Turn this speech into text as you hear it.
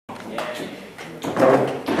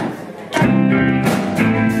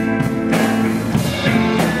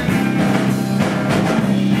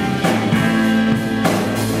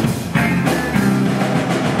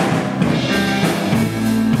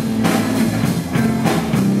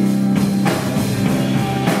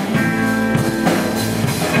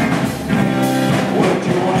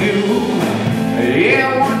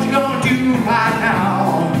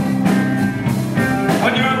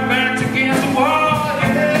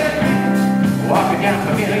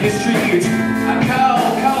Streets, I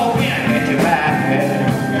call when I get you back.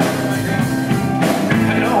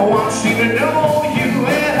 I know one seem to know you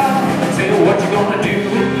well. Say what you gonna do?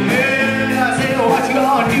 Yeah, say what you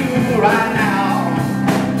gonna do right now.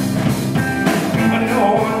 I know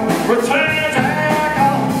one returns I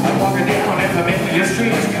call. I'm walking down in the familiar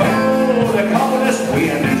streets, cold, the coldest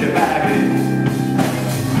wind at your back.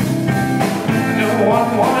 No one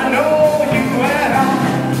wanna know you well.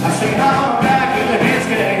 I say I'm back in this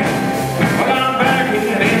game. I'm back in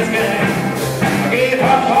this game. I gave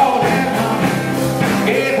up all that time.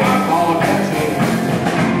 Gave up all that shit.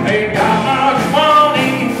 Ain't got much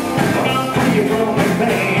money, but I'm free from the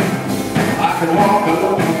pain. I can walk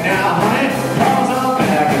alone now, honey, 'cause I'm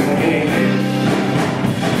back in the game.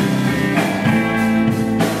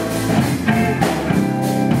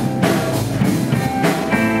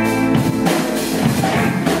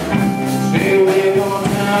 Say we're gonna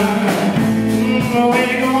turn,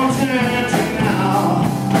 we're gonna turn to now.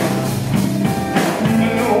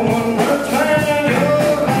 No one will turn your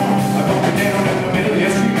life. I'm going down in the middle of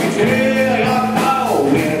your streets, yeah, you're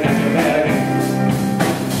always at your back.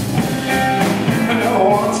 I don't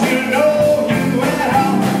want you to know you at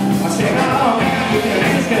all. I said I'm back in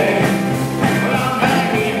this game. Well, I'm back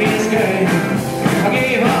in this game. I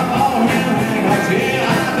gave up all that thing. I said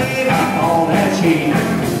I gave up all that shit.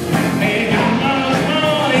 Ain't got much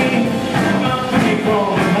money, I'm free from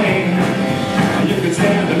the pain. You can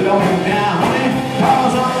stand alone now, honey,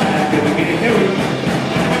 'cause I'm back in the game.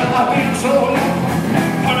 Well, I've been so long,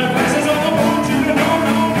 100 places I don't want you to know,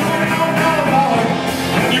 no, Lord.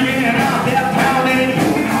 You've been out there pounding,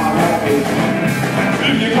 you're not right.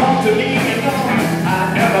 If you come to me, you know I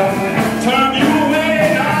never turn you away,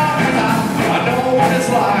 no, 'cause I know what it's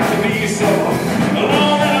like to be so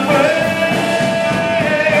alone and away.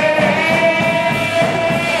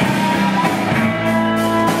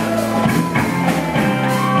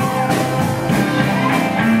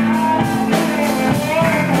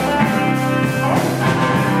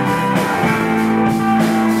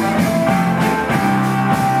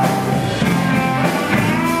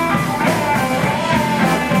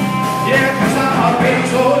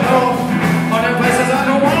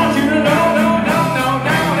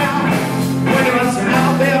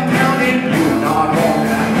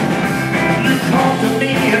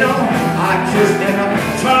 Just never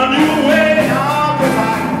turn you away, no, 'cause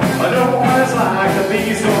I know what it's like to be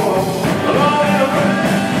so alone and away.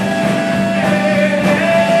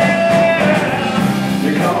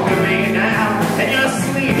 You come to me now, and you're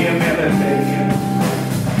sweet, you meditate.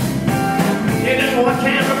 You know I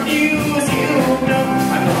can't refuse you, no,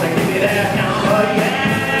 I'm gonna give you that number,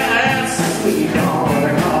 yeah, that's sweet, don't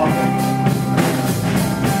recall.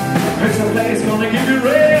 It's a place gonna give you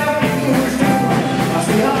refuge, too. I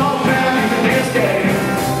see all back in this game.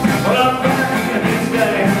 Well, I'm back in this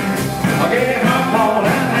game. I gave up all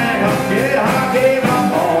that thing. Yeah, I gave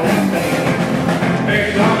up all that thing.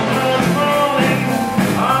 Ain't got much money,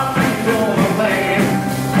 I'm free from the pain.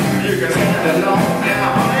 You can stand alone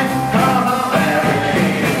now.